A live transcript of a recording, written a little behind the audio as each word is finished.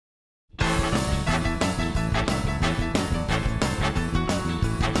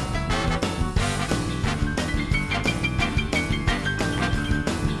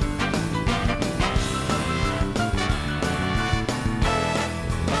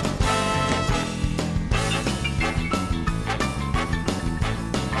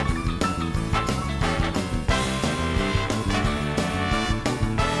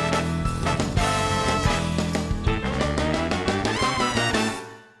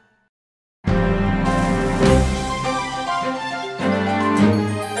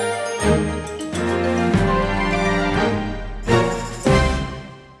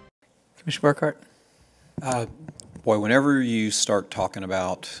Commissioner Burkhart. Boy, whenever you start talking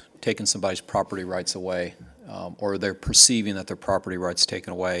about taking somebody's property rights away, or they're perceiving that their property rights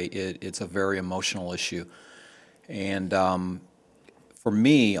taken away, it's a very emotional issue. And for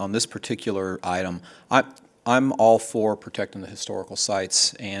me, on this particular item, I'm all for protecting the historical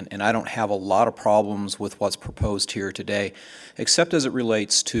sites, and I don't have a lot of problems with what's proposed here today, except as it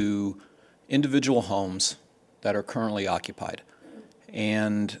relates to individual homes that are currently occupied.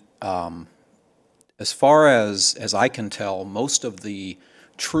 And as far as I can tell, most of the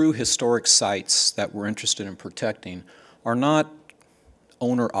true historic sites that we're interested in protecting are not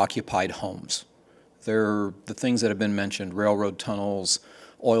owner-occupied homes. They're the things that have been mentioned: railroad tunnels,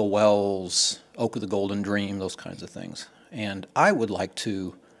 oil wells, Oak of the Golden Dream, those kinds of things. And I would like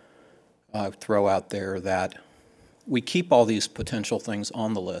to throw out there that we keep all these potential things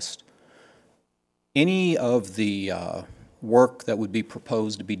on the list. Any of the work that would be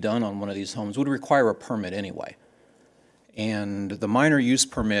proposed to be done on one of these homes would require a permit anyway. And the minor use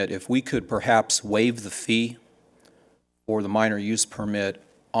permit, if we could perhaps waive the fee for the minor use permit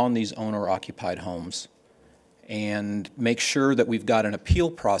on these owner-occupied homes and make sure that we've got an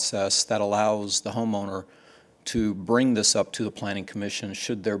appeal process that allows the homeowner to bring this up to the Planning Commission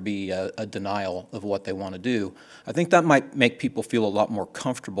should there be a denial of what they want to do. I think that might make people feel a lot more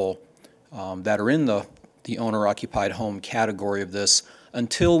comfortable that are in the owner-occupied home category of this,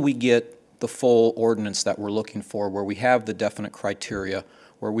 until we get the full ordinance that we're looking for, where we have the definite criteria,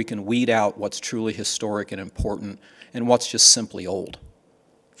 where we can weed out what's truly historic and important and what's just simply old.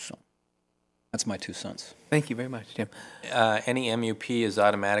 So that's my 2 cents. Thank you very much, Jim. Any MUP is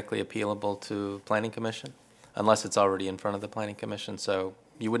automatically appealable to Planning Commission unless it's already in front of the Planning Commission, so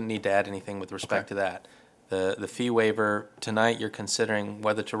you wouldn't need to add anything with respect to that. The fee waiver, tonight you're considering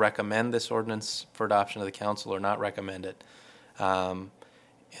whether to recommend this ordinance for adoption to the council or not recommend it.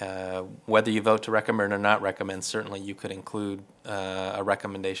 Whether you vote to recommend or not recommend, certainly you could include a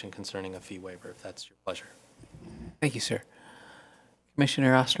recommendation concerning a fee waiver if that's your pleasure. Thank you, sir.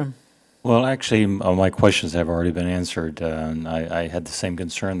 Commissioner Ostrom. Well, actually, my questions have already been answered. And I had the same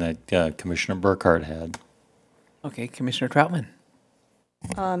concern that Commissioner Burkhart had. Okay, Commissioner Troutman.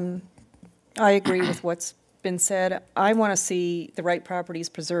 I agree with what's been said. I want to see the right properties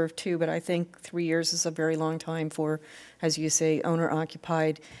preserved too, but I think 3 years is a very long time for, as you say,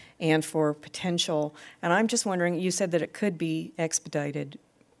 owner-occupied and for potential. And I'm just wondering, you said that it could be expedited,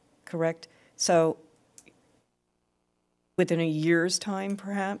 correct? So within a year's time,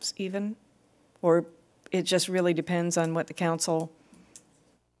 perhaps, even? Or it just really depends on what the council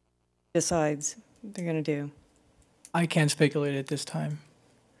decides they're going to do? I can't speculate at this time.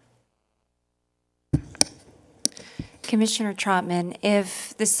 Commissioner Trotman,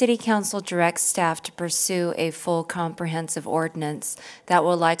 if the City Council directs staff to pursue a full comprehensive ordinance, that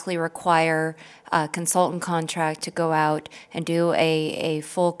will likely require a consultant contract to go out and do a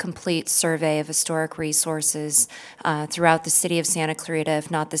full, complete survey of historic resources throughout the city of Santa Clarita, if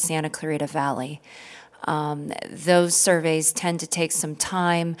not the Santa Clarita Valley. Those surveys tend to take some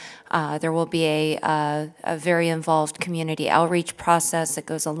time. There will be a very involved community outreach process that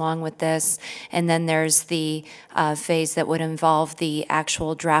goes along with this. And then there's the phase that would involve the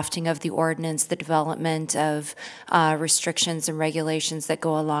actual drafting of the ordinance, the development of restrictions and regulations that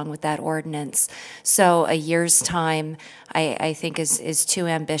go along with that ordinance. So a year's time, I think, is too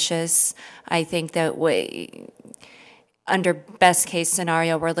ambitious. I think that under best case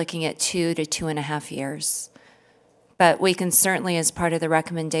scenario, we're looking at 2 to 2.5 years. But we can certainly, as part of the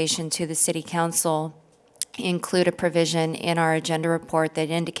recommendation to the City Council, include a provision in our agenda report that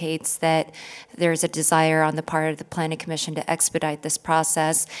indicates that there's a desire on the part of the Planning Commission to expedite this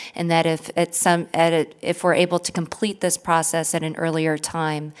process, and that if we're able to complete this process at an earlier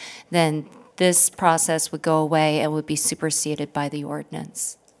time, then this process would go away and would be superseded by the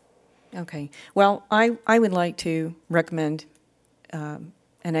ordinance. Okay. Well, I would like to recommend an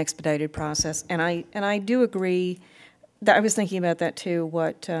expedited process, and I do agree that I was thinking about that too.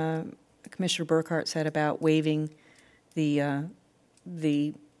 What Commissioner Burkhart said about waiving the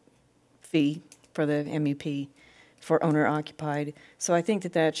fee for the MUP for owner occupied. So I think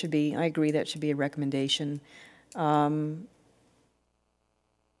that should be. I agree that should be a recommendation.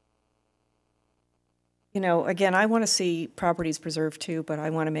 You know, again, I want to see properties preserved too, but I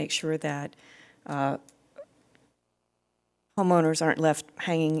want to make sure that homeowners aren't left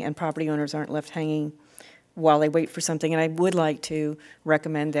hanging and property owners aren't left hanging while they wait for something. And I would like to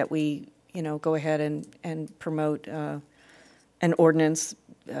recommend that we, you know, go ahead and promote an ordinance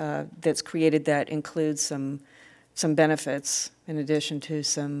that's created that includes some benefits in addition to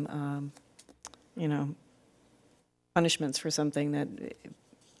some, you know, punishments for something that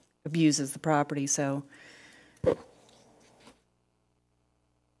abuses the property, so.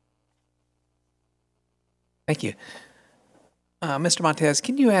 Thank you. Mr. Montez,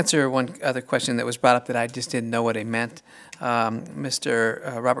 can you answer one other question that was brought up that I just didn't know what it meant?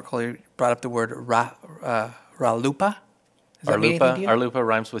 Mr. Robert Collier brought up the word ralupa. Does that mean anything to you? Arlupa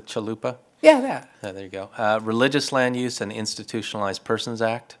rhymes with chalupa. Yeah, that. There you go. Religious Land Use and Institutionalized Persons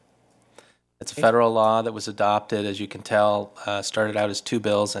Act. It's a federal law that was adopted, as you can tell, started out as 2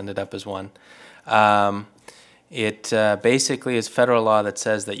 bills, ended up as 1. It basically is federal law that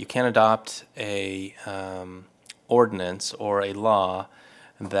says that you can't adopt a ordinance or a law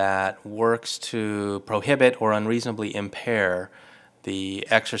that works to prohibit or unreasonably impair the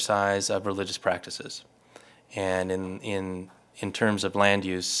exercise of religious practices. And in terms of land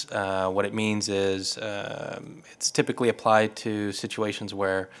use, what it means is it's typically applied to situations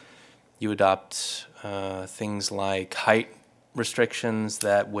where you adopt things like height restrictions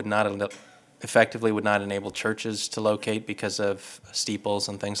that would not effectively would not enable churches to locate because of steeples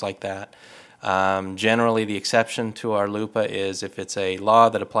and things like that. Generally, the exception to our LUPA is if it's a law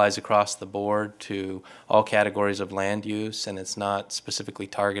that applies across the board to all categories of land use and it's not specifically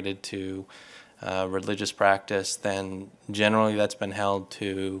targeted to religious practice, then generally that's been held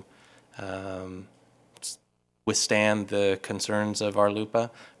to withstand the concerns of our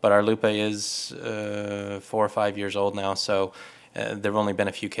LUPA. But our LUPA is 4 or 5 years old now, so there have only been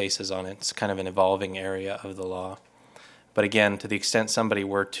a few cases on it. It's kind of an evolving area of the law. But again, to the extent somebody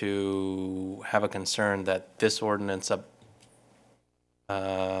were to have a concern that this ordinance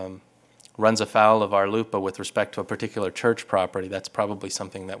runs afoul of our LUPA with respect to a particular church property, that's probably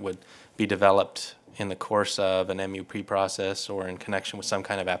something that would be developed in the course of an MUP process or in connection with some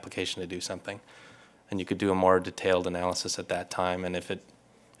kind of application to do something. And you could do a more detailed analysis at that time, and if it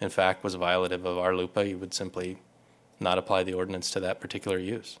in fact was violative of our LUPA, you would simply not apply the ordinance to that particular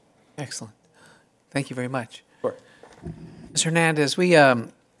use. Excellent. Thank you very much. Sure. Ms. Hernandez, we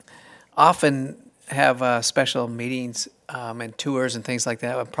often have special meetings and tours and things like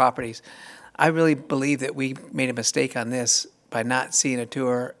that of properties. I really believe that we made a mistake on this by not seeing a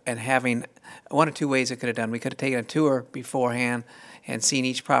tour and having one or two ways it could have done. We could have taken a tour beforehand and seen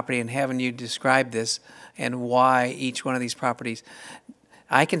each property and having you describe this and why each one of these properties.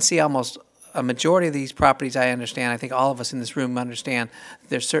 I can see almost a majority of these properties I understand. I think all of us in this room understand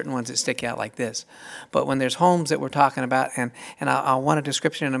there's certain ones that stick out like this. But when there's homes that we're talking about, and I'll want a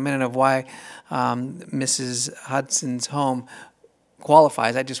description in a minute of why Mrs. Hudson's home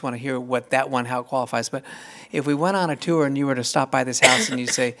qualifies. I just want to hear what that one, how it qualifies. But if we went on a tour and you were to stop by this house and you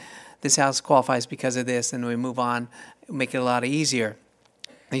say, this house qualifies because of this, and we move on, make it a lot easier,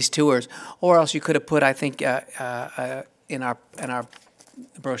 these tours. Or else you could have put, I think, in our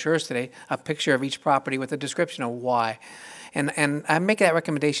brochures today, a picture of each property with a description of why. And I make that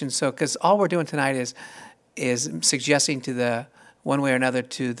recommendation because all we're doing tonight is suggesting to the one way or another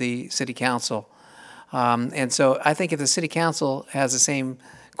to the city council. And so I think if the city council has the same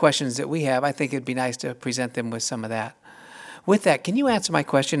questions that we have, I think it'd be nice to present them with some of that. With that, can you answer my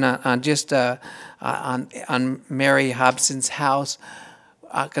question on just on Mary Hobson's house?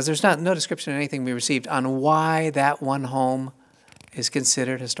 Because there's no description of anything we received on why that one home is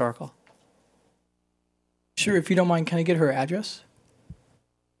considered historical. Sure, if you don't mind, can I get her address?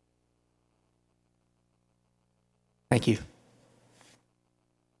 Thank you.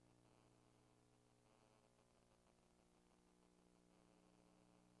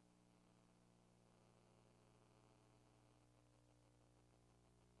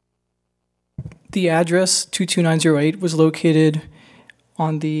 The address, 22908, was located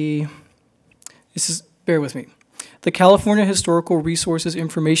on bear with me, the California Historical Resources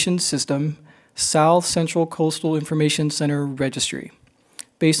Information System, South Central Coastal Information Center Registry,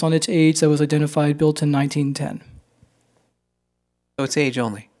 based on its age that was identified, built in 1910. So it's age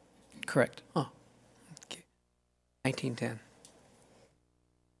only? Correct. Oh, okay. 1910.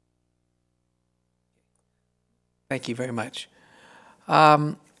 Thank you very much.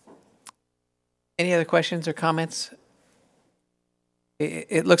 Any other questions or comments?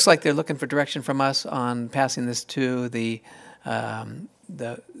 It looks like they're looking for direction from us on passing this to the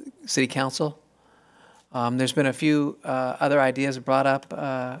city council. There's been a few other ideas brought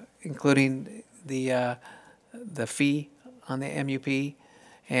up, including the fee on the MUP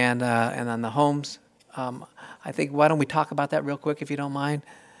and on the homes. I think why don't we talk about that real quick, if you don't mind?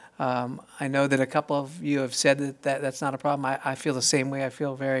 I know that a couple of you have said that that's not a problem. I feel the same way. I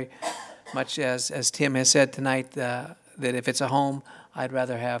feel very much as Tim has said tonight, that if it's a home, I'd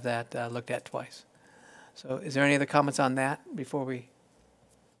rather have that looked at twice. So is there any other comments on that before we?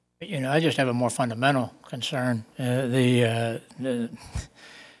 You know, I just have a more fundamental concern. The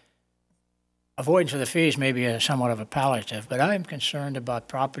avoidance of the fees may be somewhat of a palliative, but I am concerned about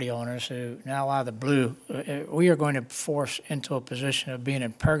property owners who now out of the blue, we are going to force into a position of being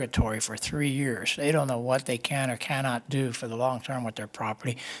in purgatory for 3 years. They don't know what they can or cannot do for the long term with their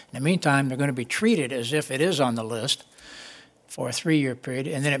property. In the meantime, they're going to be treated as if it is on the list for a 3-year period,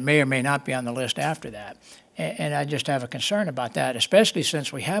 and then it may or may not be on the list after that. And I just have a concern about that, especially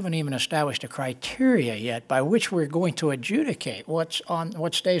since we haven't even established a criteria yet by which we're going to adjudicate what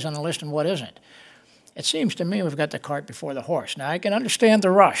stays on the list and what isn't. It seems to me we've got the cart before the horse. Now, I can understand the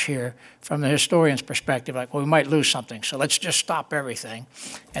rush here from the historian's perspective, like, well, we might lose something, so let's just stop everything,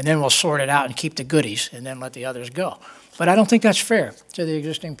 and then we'll sort it out and keep the goodies, and then let the others go. But I don't think that's fair to the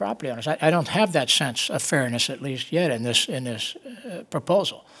existing property owners. I don't have that sense of fairness, at least yet, in this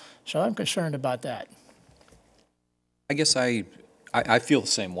proposal. So I'm concerned about that. I guess I feel the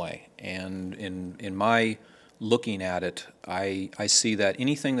same way, and in my looking at it, I see that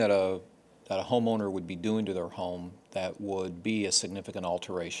anything that a homeowner would be doing to their home that would be a significant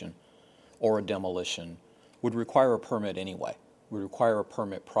alteration or a demolition would require a permit anyway. Would require a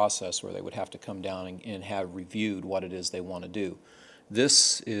permit process where they would have to come down and have reviewed what it is they want to do.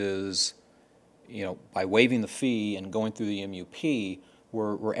 This is, you know, by waiving the fee and going through the MUP,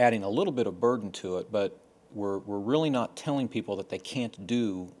 we're adding a little bit of burden to it, but we're really not telling people that they can't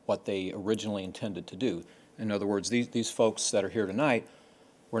do what they originally intended to do. In other words, these folks that are here tonight,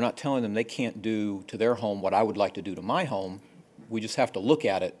 we're not telling them they can't do to their home what I would like to do to my home. We just have to look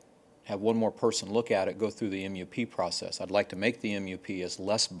at it, have one more person look at it, go through the MUP process. I'd like to make the MUP as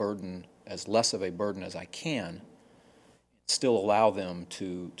less of a burden as I can, still allow them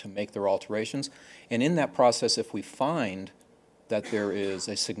to make their alterations. And in that process, if we find that there is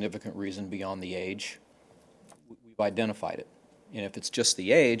a significant reason beyond the age, we've identified it. And if it's just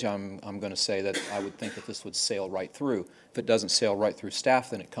the age, I'm going to say that I would think that this would sail right through. If it doesn't sail right through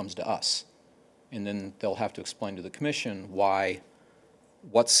staff, then it comes to us. And then they'll have to explain to the commission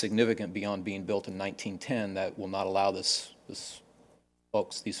what's significant beyond being built in 1910 that will not allow these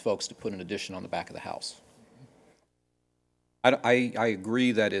folks to put an addition on the back of the house. I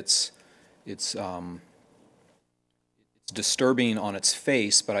agree that it's disturbing on its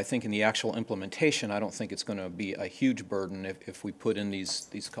face, but I think in the actual implementation, I don't think it's going to be a huge burden if we put in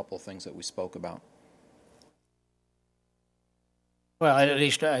these couple of things that we spoke about. Well, at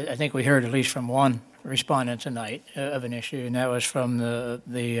least I think we heard at least from one respondent tonight of an issue, and that was from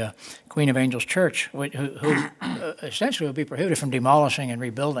the Queen of Angels Church, who essentially would be prohibited from demolishing and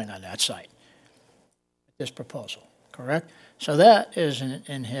rebuilding on that site. This proposal, correct? So that is an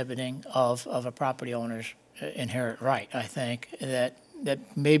inhibiting of a property owner's inherent right, I think, that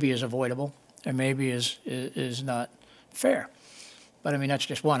maybe is avoidable or maybe is not fair. But I mean, that's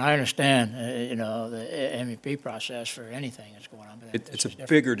just one. I understand, you know, the MUP process for anything that's going on. But it's a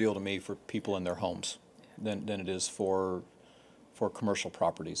bigger deal to me for people in their homes than it is for commercial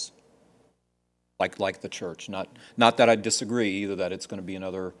properties, like the church. Not that I disagree either that it's going to be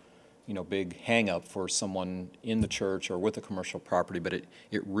another, you know, big hang-up for someone in the church or with a commercial property, but it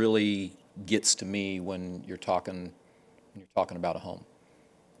really gets to me when you're talking about a home.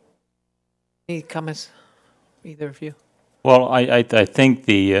 Any comments, either of you? Well, I think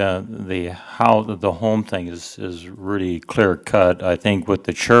the how the home thing is really clear cut. I think with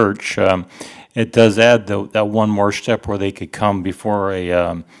the church, it does add that one more step where they could come before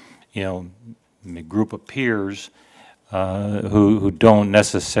a group of peers who don't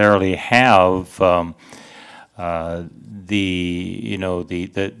necessarily have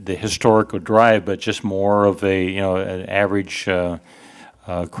the historical drive, but just more of an average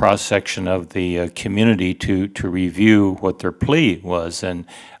cross section of the community to review what their plea was, and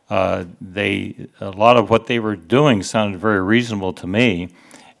a lot of what they were doing sounded very reasonable to me,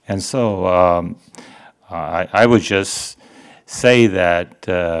 and so I would just say that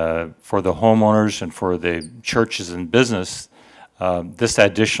for the homeowners and for the churches and business, this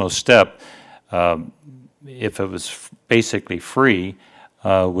additional step, if it was basically free,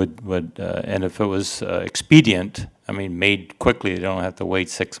 and if it was expedient, I mean, made quickly, they don't have to wait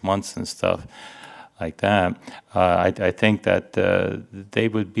 6 months and stuff like that. I think that they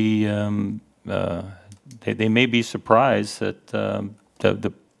would be, they may be surprised that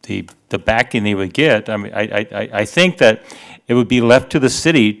the backing they would get. I mean, I think that it would be left to the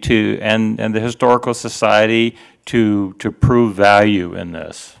city and the Historical Society to prove value in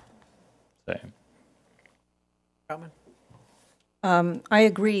this. I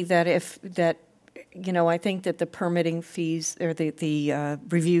agree that I think that the permitting fees or the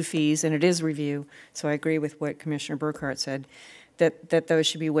review fees, and it is review, so I agree with what Commissioner Burkhart said, that those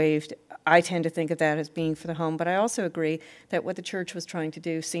should be waived. I tend to think of that as being for the home, but I also agree that what the church was trying to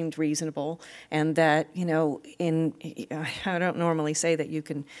do seemed reasonable, and that, you know, I don't normally say that you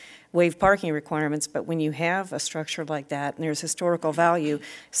can waive parking requirements, but when you have a structure like that and there's historical value,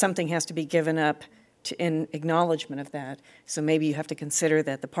 something has to be given up in acknowledgement of that. So maybe you have to consider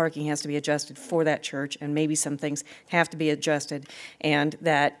that the parking has to be adjusted for that church, and maybe some things have to be adjusted, and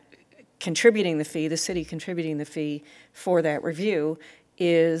that contributing the fee, the city contributing the fee for that review,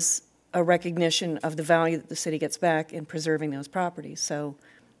 is a recognition of the value that the city gets back in preserving those properties. So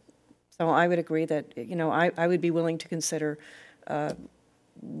I would agree that, you know, I would be willing to consider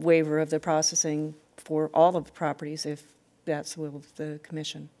waiver of the processing for all of the properties if that's the will of the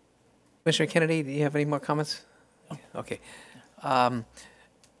commission. Commissioner Kennedy, do you have any more comments? Okay.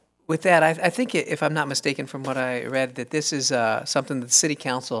 With that, I think, if I'm not mistaken from what I read, that this is something that the city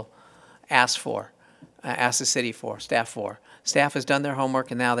council asked the city for, staff for. Staff has done their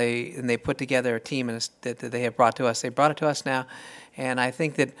homework, and now they put together a team that they have brought to us. They brought it to us now, and I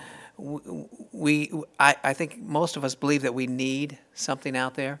think that I think most of us believe that we need something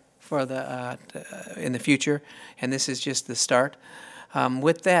out there for the in the future, and this is just the start.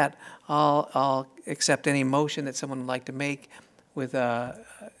 With that, I'll accept any motion that someone would like to make with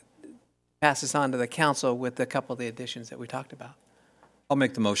pass this on to the council with a couple of the additions that we talked about. I'll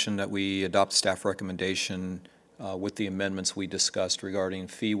make the motion that we adopt staff recommendation with the amendments we discussed regarding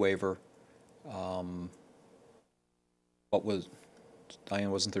fee waiver. What was,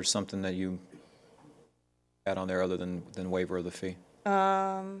 Diane, wasn't there something that you had on there other than waiver of the fee?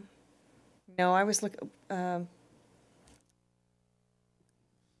 No, I was looking.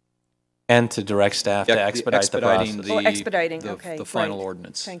 And to direct staff to expedite the process. Expediting, okay. The final right.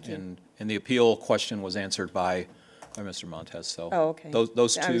 ordinance. Thank you. And the appeal question was answered by Mr. Montez. So okay.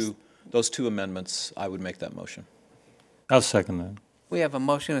 those two amendments, I would make that motion. I'll second that. We have a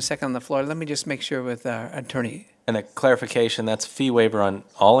motion and a second on the floor. Let me just make sure with our attorney. And a clarification, that's fee waiver on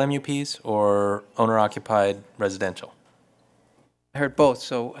all MUPs or owner-occupied residential? I heard both,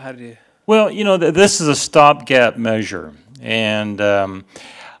 so how do you? Well, you know, this is a stopgap measure, and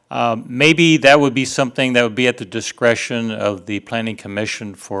maybe that would be something that would be at the discretion of the Planning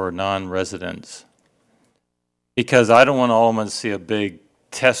Commission for non-residents. Because I don't want Alderman to see a big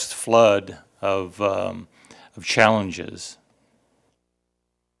test flood of challenges.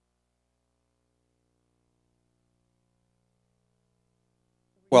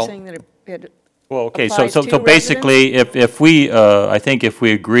 Well, saying that it well, okay, so basically, if we, I think if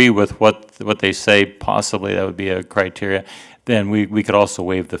we agree with what they say, possibly that would be a criteria, then we could also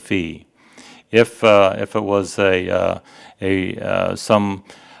waive the fee. If it was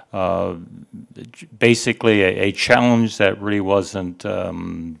basically a challenge that really wasn't,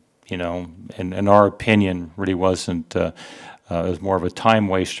 you know, in our opinion, really wasn't, it was more of a time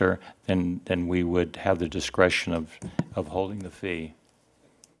waster, then we would have the discretion of holding the fee.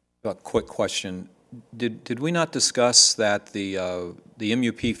 A quick question. Did we not discuss that the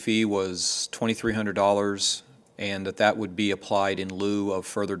MUP fee was $2,300 and that would be applied in lieu of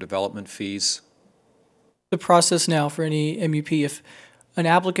further development fees? The process now for any MUP, if an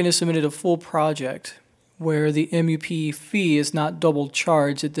applicant has submitted a full project where the MUP fee is not double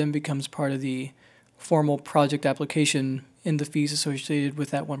charged, it then becomes part of the formal project application in the fees associated with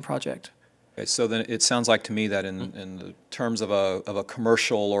that one project. Okay, so then it sounds like to me that in the terms of a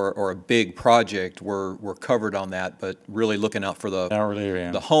commercial or a big project, we're covered on that, but really looking out for the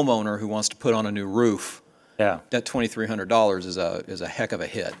homeowner who wants to put on a new roof. Yeah. That $2,300 is a heck of a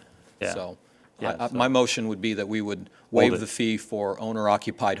hit. Yeah. So, yeah, my motion would be that we would waive the fee for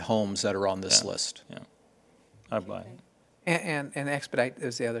owner-occupied homes that are on this list. Yeah. I buy it. And expedite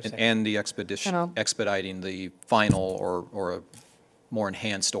is the other thing. And the expediting the final or a more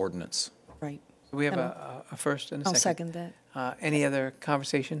enhanced ordinance. Right. We have a first and a second. I'll second that. Any other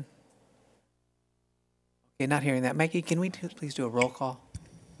conversation? Okay, not hearing that. Maggie, can we please do a roll call?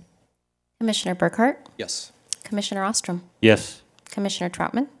 Commissioner Burkhart? Yes. Commissioner Ostrom? Yes. Commissioner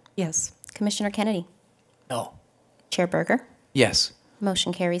Troutman? Yes. Commissioner Kennedy? No. Chair Berger? Yes.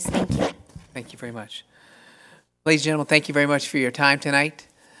 Motion carries. Thank you. Thank you very much. Ladies and gentlemen, thank you very much for your time tonight.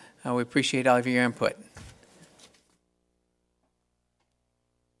 We appreciate all of your input.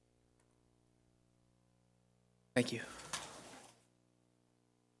 Thank you.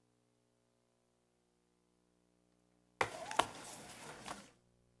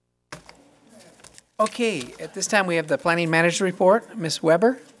 Okay, at this time we have the Planning Manager Report. Ms.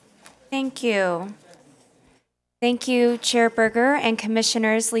 Weber. Thank you. Thank you, Chair Berger and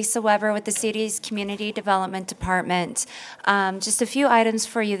Commissioners. Lisa Weber with the City's Community Development Department. Just a few items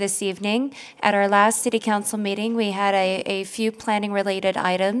for you this evening. At our last City Council meeting, we had a few planning-related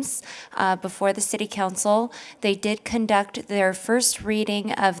items before the City Council. They did conduct their first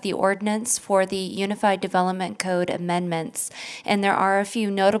reading of the ordinance for the Unified Development Code amendments, and there are a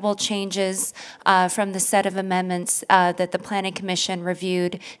few notable changes from the set of amendments that the Planning Commission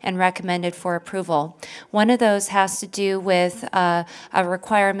reviewed and recommended for approval. One of those has to do with a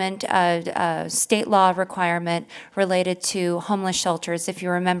requirement, a state law requirement related to homeless shelters. If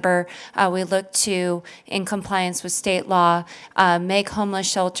you remember, we looked to, in compliance with state law, make homeless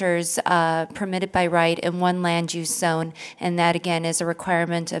shelters permitted by right in one land use zone, and that again is a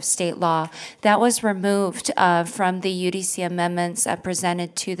requirement of state law. That was removed from the UDC amendments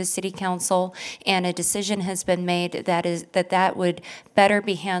presented to the City Council, and a decision has been made that would better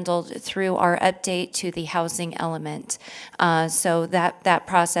be handled through our update to the housing element. So that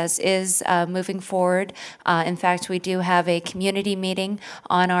process is moving forward. In fact, we do have a community meeting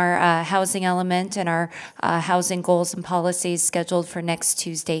on our housing element and our housing goals and policies scheduled for next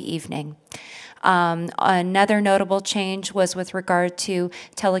Tuesday evening. Another notable change was with regard to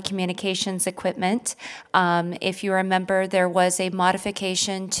telecommunications equipment. If you remember, there was a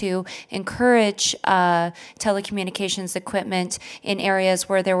modification to encourage telecommunications equipment in areas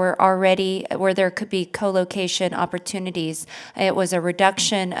where there could be co-location opportunities. It was a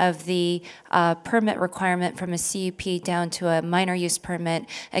reduction of the permit requirement from a CUP down to a minor use permit,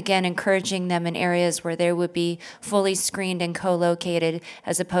 again encouraging them in areas where they would be fully screened and co-located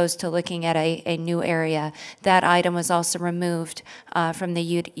as opposed to looking at a new area. That item was also removed from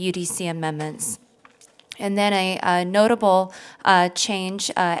the UDC amendments. And then a notable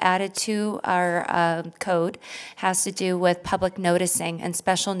change added to our code has to do with public noticing and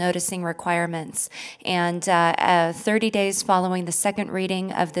special noticing requirements. And 30 days following the second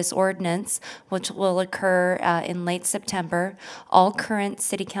reading of this ordinance, which will occur in late September, all current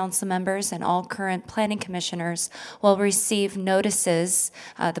City Council members and all current planning commissioners will receive notices,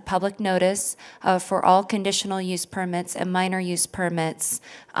 the public notice, for all conditional use permits and minor use permits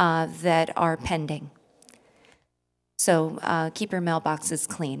that are pending. So keep your mailboxes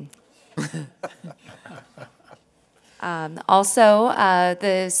clean. Also,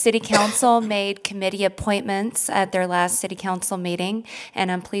 the City Council made committee appointments at their last City Council meeting,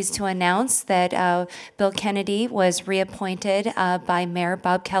 and I'm pleased to announce that Bill Kennedy was reappointed by Mayor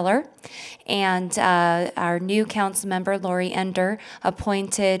Bob Keller, and our new council member, Lori Ender,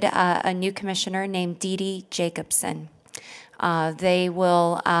 appointed a new commissioner named Dee Dee Jacobson. They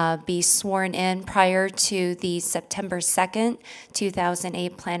will be sworn in prior to the September 2nd,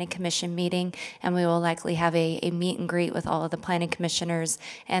 2008 Planning Commission meeting, and we will likely have a meet and greet with all of the planning commissioners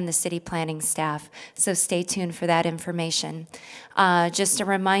and the city planning staff. So stay tuned for that information. Just a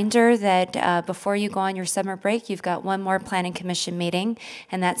reminder that before you go on your summer break, you've got one more Planning Commission meeting,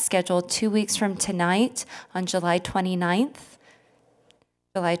 and that's scheduled 2 weeks from tonight on July 29th.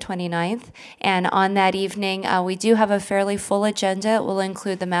 And on that evening, we do have a fairly full agenda. It will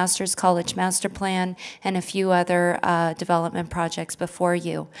include the Master's College Master Plan and a few other development projects before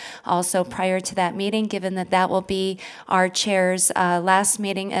you. Also, prior to that meeting, given that that will be our chair's last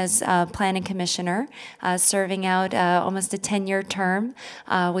meeting as Planning Commissioner, serving out almost a 10-year term,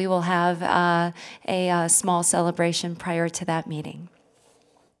 we will have a small celebration prior to that meeting.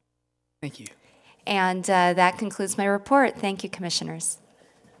 Thank you. And that concludes my report. Thank you, Commissioners.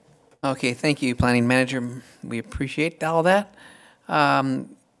 Okay, thank you, Planning Manager. We appreciate all that. But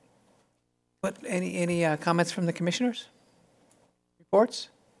any comments from the commissioners? Reports?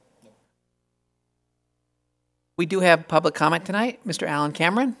 We do have public comment tonight. Mr. Alan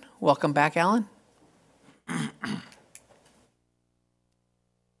Cameron, welcome back, Alan.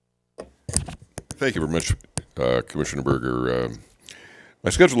 Thank you very much, Commissioner Berger.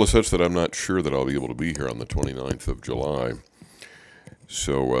 My schedule is such that I'm not sure that I'll be able to be here on the 29th of July.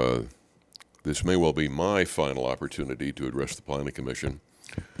 So this may well be my final opportunity to address the Planning Commission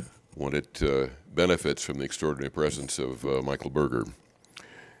when it benefits from the extraordinary presence of Michael Berger.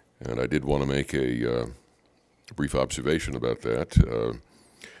 And I did want to make a brief observation about that.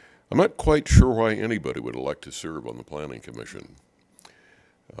 I'm not quite sure why anybody would elect to serve on the Planning Commission.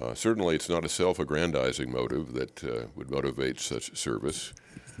 Certainly it's not a self-aggrandizing motive that would motivate such service.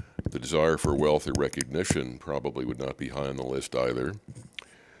 The desire for wealth or recognition probably would not be high on the list either.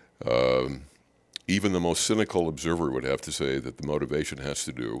 Even the most cynical observer would have to say that the motivation has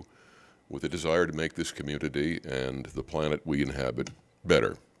to do with the desire to make this community and the planet we inhabit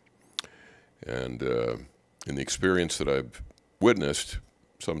better. And in the experience that I've witnessed,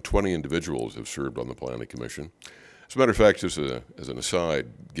 some 20 individuals have served on the Planning Commission. As a matter of fact, as an aside,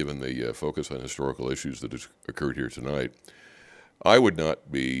 given the focus on historical issues that has occurred here tonight, I would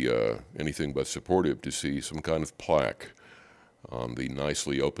not be anything but supportive to see some kind of plaque on the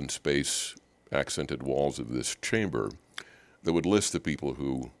nicely open space accented walls of this chamber that would list the people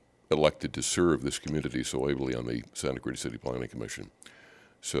who elected to serve this community so ably on the Santa Clarita City Planning Commission,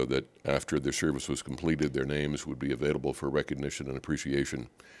 so that after their service was completed, their names would be available for recognition and appreciation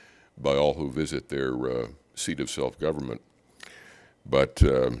by all who visit their seat of self-government. But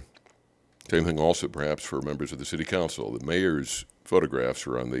same thing also perhaps for members of the City Council. The mayor's photographs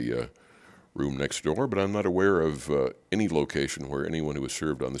are on the room next door, but I'm not aware of any location where anyone who has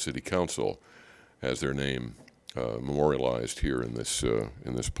served on the City Council has their name memorialized here in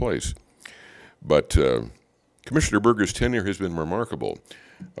this place. But Commissioner Berger's tenure has been remarkable.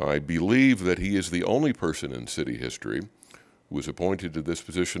 I believe that he is the only person in city history who was appointed to this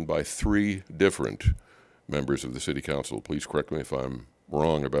position by 3 different members of the City Council. Please correct me if I'm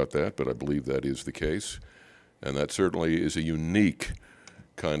wrong about that, but I believe that is the case. And that certainly is a unique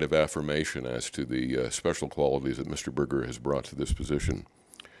kind of affirmation as to the special qualities that Mr. Berger has brought to this position.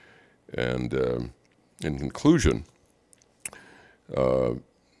 And in conclusion,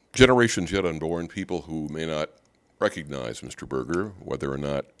 generations yet unborn, people who may not recognize Mr. Berger, whether or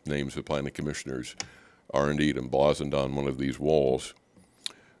not names of planning commissioners are indeed emblazoned on one of these walls,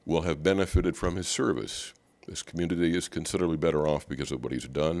 will have benefited from his service. This community is considerably better off because of what he's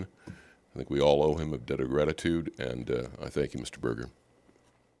done. I think we all owe him a debt of gratitude, and I thank you, Mr. Berger.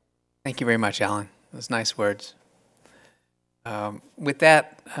 Thank you very much, Alan. Those nice words. With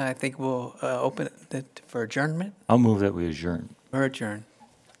that, I think we'll open it for adjournment. I'll move that we adjourn. We're adjourned.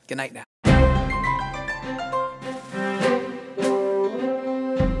 Good night now.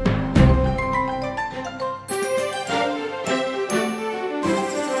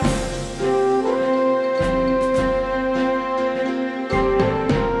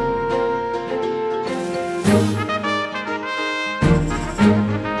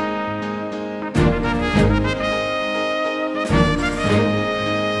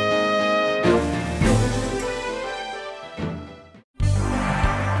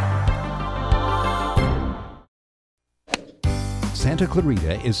 Santa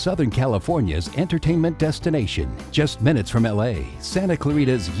Clarita is Southern California's entertainment destination. Just minutes from LA, Santa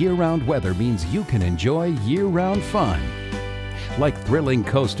Clarita's year-round weather means you can enjoy year-round fun. Like thrilling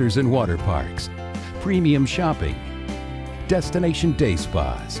coasters and water parks, premium shopping, destination day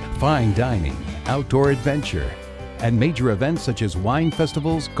spas, fine dining, outdoor adventure, and major events such as wine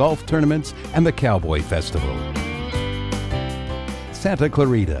festivals, golf tournaments, and the Cowboy Festival. Santa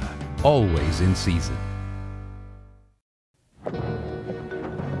Clarita, always in season.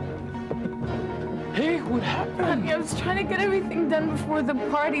 Hey, what happened? Honey, I was trying to get everything done before the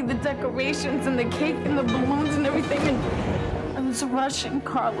party, the decorations and the cake and the balloons and everything, and I was rushing.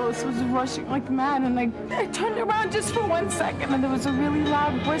 Carlos was rushing like mad, and I turned around just for 1 second, and there was a really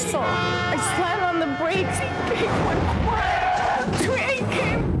loud whistle. I slammed on the brakes. The cake went flying. Train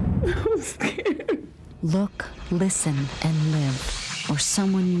came. I was scared. Look, listen, and live, or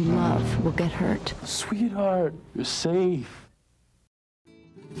someone you love will get hurt. Sweetheart, you're safe.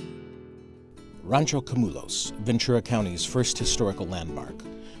 Rancho Camulos, Ventura County's first historical landmark,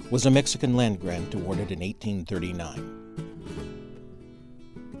 was a Mexican land grant awarded in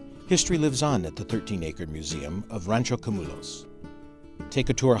 1839. History lives on at the 13-acre museum of Rancho Camulos. Take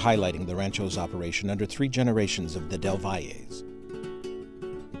a tour highlighting the rancho's operation under 3 generations of the Del Valles.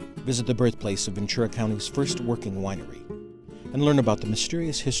 Visit the birthplace of Ventura County's first working winery and learn about the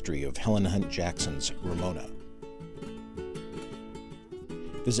mysterious history of Helen Hunt Jackson's Ramona.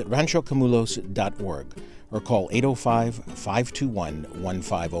 Visit ranchocamulos.org or call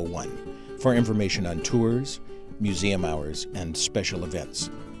 805-521-1501 for information on tours, museum hours, and special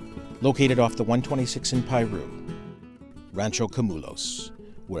events. Located off the 126 in Piru, Rancho Camulos,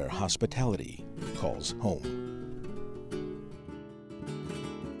 where hospitality calls home.